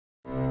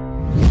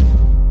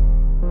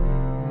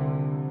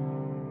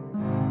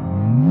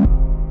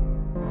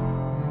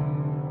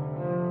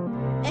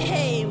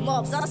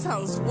CKBOX, that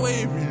sounds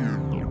wavy.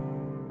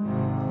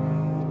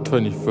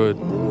 23rd.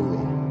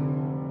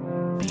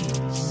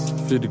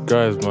 For the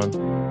guys, man.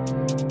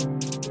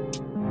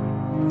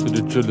 For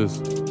the drillers.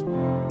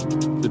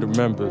 For the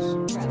members.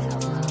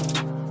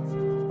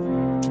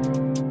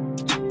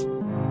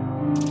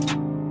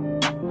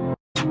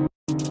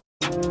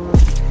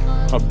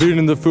 I've been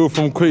in the field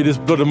from Quay, this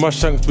blood in my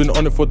shank's been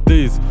on it for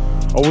days.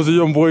 I was a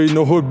young boy in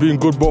the hood being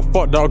good, but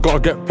fuck that, I gotta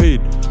get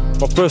paid.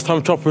 My first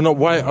time chopping up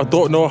white, I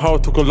don't know how I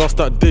took a loss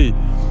that day.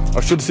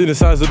 I should've seen the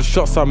size of the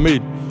shots I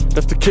made.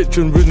 Left the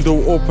kitchen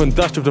window open,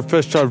 dashed with the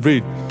first try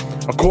raid.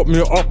 I caught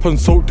me up and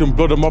soaked in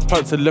blood on my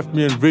pants and left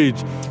me in rage.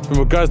 From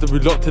the guys that we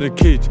locked in the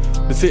cage,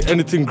 they say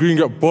anything green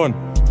get burned,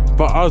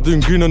 but I was doing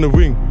green on the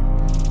wing.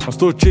 I'm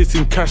still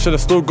chasing cash and I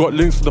still got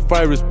links with the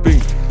virus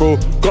bing. Bro,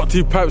 got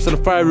 2 pipes and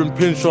a firing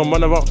pin, show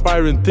man about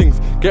firing things.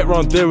 Get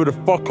round there with the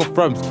fuck off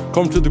rams.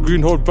 Come to the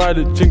green hole,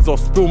 violent chinks, I'll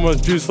spill my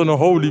juice on a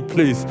holy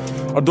place.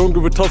 I don't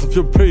give a toss if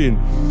you're praying.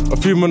 A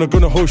few men are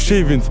gonna hold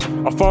shavings.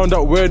 I found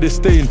out where they're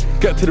staying.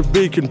 Get to the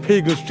bacon,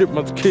 pagan strip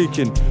man's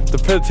caking. The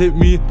feds hate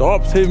me, the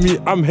ops hate me,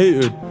 I'm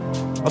hated.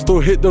 I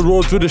still hit the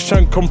roads with a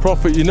shank on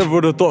profit, you never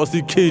would have thought I'd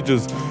see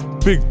cages.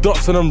 Big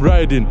dots and I'm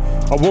riding.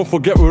 I won't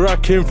forget where I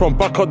came from.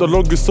 Back out the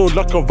longest sword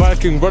like a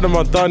Viking. Running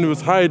man down, he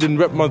was hiding.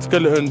 Rep man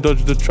skeleton,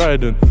 dodged the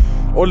trident.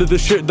 All of the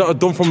shit that I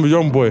done from a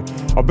young boy.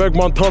 I beg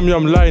man, tell me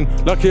I'm lying.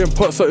 Like he ain't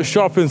put something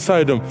sharp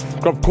inside him.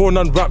 Grab corn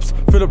and wraps,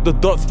 fill up the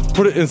dots,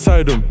 put it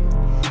inside him.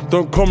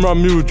 Don't come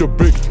round me with your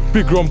brick.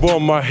 Big rumble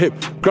on my hip.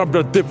 Grab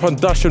the dip and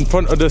dash in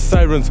front of the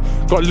sirens.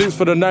 Got links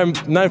for the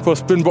knife for a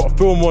spin, but I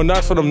feel more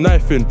nice when I'm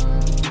knifing.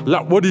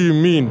 Like, what do you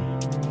mean?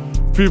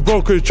 3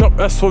 broken chop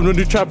S1 when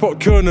you trap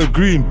out Kieran and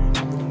Green.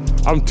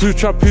 I'm too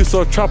trappy,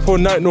 so I trap all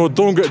night, no,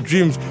 don't get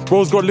dreams.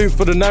 Bro's got links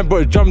for the 9,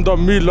 but it jammed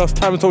on me last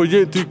time, so he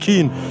ain't too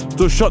keen.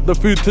 Still shot the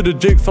food to the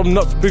Jake, some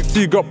nuts, Big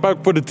C got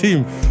back for the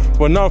team.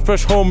 But now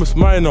fresh home, it's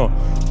minor.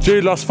 J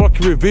last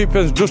fucking with vape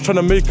pens, just trying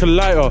to make a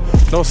lighter.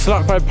 Now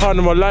slap £5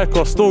 in my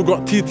liker, still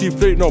got TT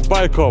flake, no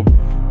bike up.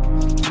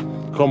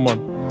 Come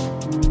on.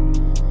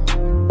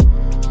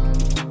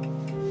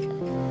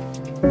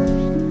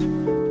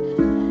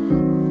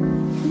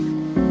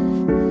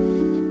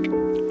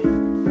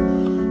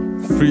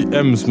 3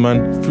 M's,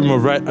 man, through my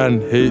right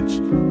hand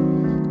H.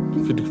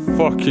 For the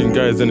fucking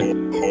guys, innit?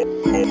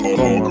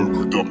 Come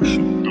on.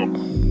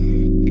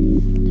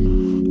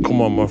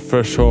 Come on, my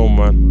fresh home,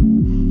 man.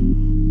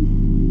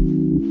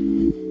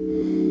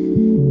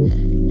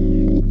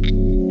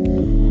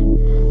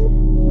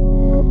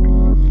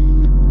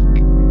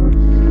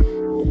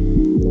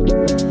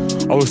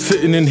 I was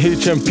sitting in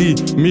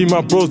HMP, me and my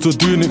bros were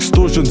doing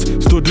extortions.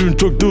 Still doing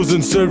drug deals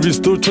and service,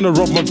 still trying to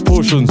rob man's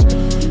portions.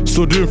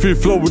 Still doing free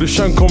flow with a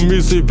shank on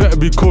me, so you better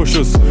be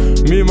cautious.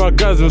 Me and my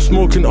guys been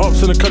smoking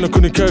ups and I kinda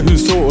couldn't care who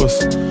saw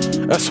us.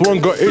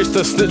 S1 got H,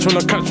 that snitch when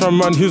I catch my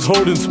man who's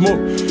holding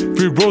smoke.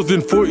 3 bros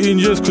in 14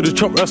 years, could've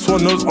chopped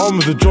S1, those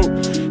arms a joke.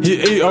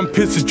 He ate, I'm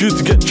pissed, he's due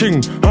to get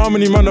ching. How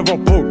many man have I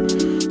poked?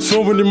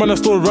 So many man are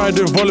still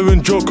riding,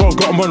 following joke, I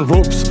got 'em on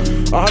ropes.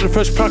 I had a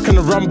fresh pack and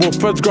a Rambo,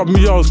 feds got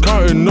me, I was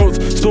counting notes.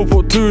 Still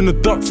put 2 in the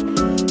dots.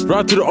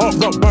 Right to the up,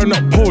 that bang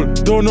that pole.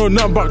 Don't know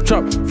nothing about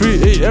trap.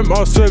 3 AM, I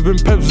was serving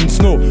pebs and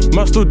snow.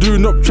 Man still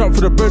doing up trap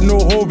for the bed, no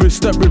hove,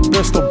 step with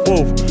best of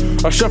both.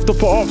 I chefed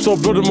up up, so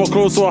blood in my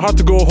clothes, so I had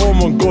to go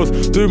home on ghost.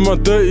 Doing my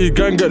dirty,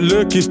 gang get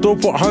lurky, still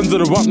put hands on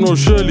the wrap, no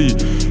Shirley.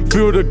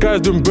 Few of the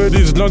guys doing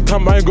birdies, long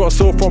time I ain't got a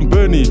soul from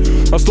Bernie.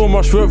 I stole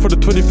my shirt for the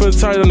 23rd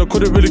side and I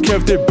couldn't really care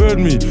if they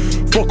burned me.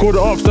 Fuck all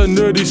the ops, that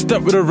nerdy,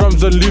 step with the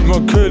rams and leave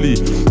my curly.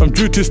 I'm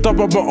due to stab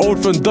up my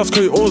old friend, that's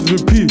cause he owes me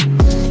P.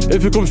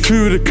 If it comes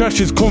true with the cash,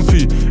 he's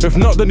comfy. If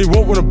not, then he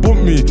won't wanna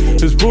bump me.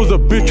 His bro's a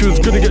bitch who's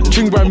gonna get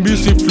chinged by me,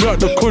 so he flew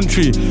out the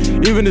country.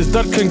 Even his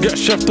dad can get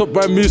chefed up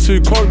by me, so he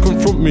can't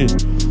confront me.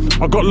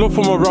 I got love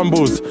for my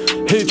Rambos.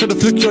 Hate trying to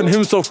flick you on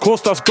him, so of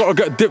course that's gotta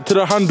get dipped to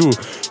the handle.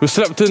 We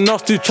slept in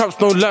nasty traps,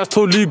 no lights,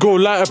 totally go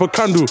light up a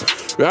candle.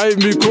 I ain't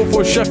been called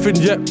for chefing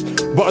yet,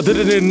 but I did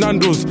it in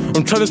Nando's.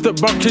 I'm trying to step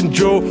back in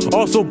Joe,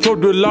 also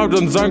plugged with loud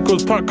on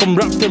Zankos. Pack come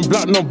wrapped in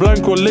black, no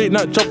blanco. Late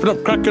night chopping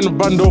up, cracking the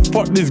bando.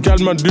 Fuck these gal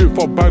man, do it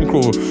for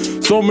bankroll.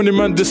 So many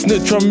man they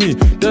snitch on me,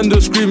 then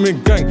they're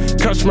screaming gang.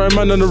 Catch my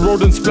man on the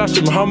road and splash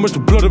him. How much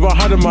blood have I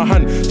had in my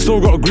hand? Still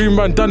got green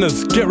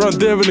bandanas, get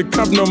round there in the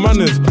cab, no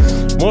manners.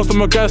 Most of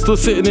my guys still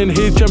sitting in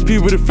HMP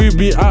with the 3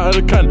 beat out of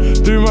the can.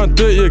 3 man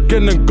dirty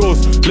again and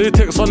ghost.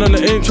 Latex on and I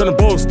ain't trying to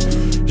boast.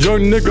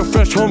 Young nigga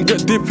fresh home,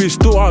 get dippy,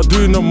 still out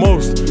doing the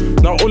most.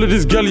 Now all of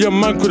this gal young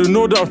man could've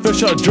know that I'm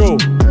fresh out Joe.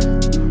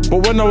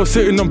 But when I was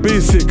sitting on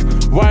basic,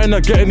 why ain't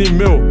I get any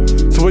meal?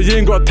 So I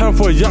ain't got time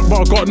for a yak,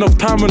 but I got enough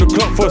time on the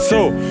clock for a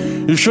sale.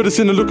 You should've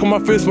seen the look on my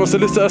face, my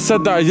solicitor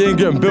said that I ain't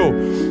getting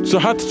billed. So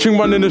I had to ching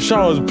man in the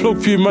showers,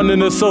 plug few man in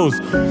their souls.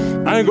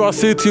 I ain't gotta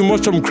say too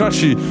much, I'm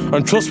crashy.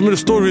 And trust me, the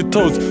story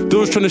tells. They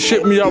was trying to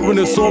ship me out when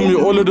they saw me.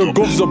 All of the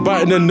govs are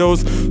biting their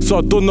nose. So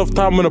I done enough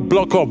time on the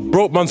block up,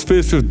 broke man's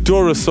face with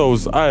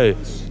Duracells. Aye,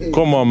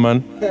 come on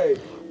man.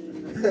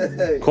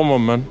 Come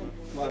on man.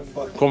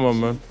 Come on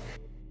man.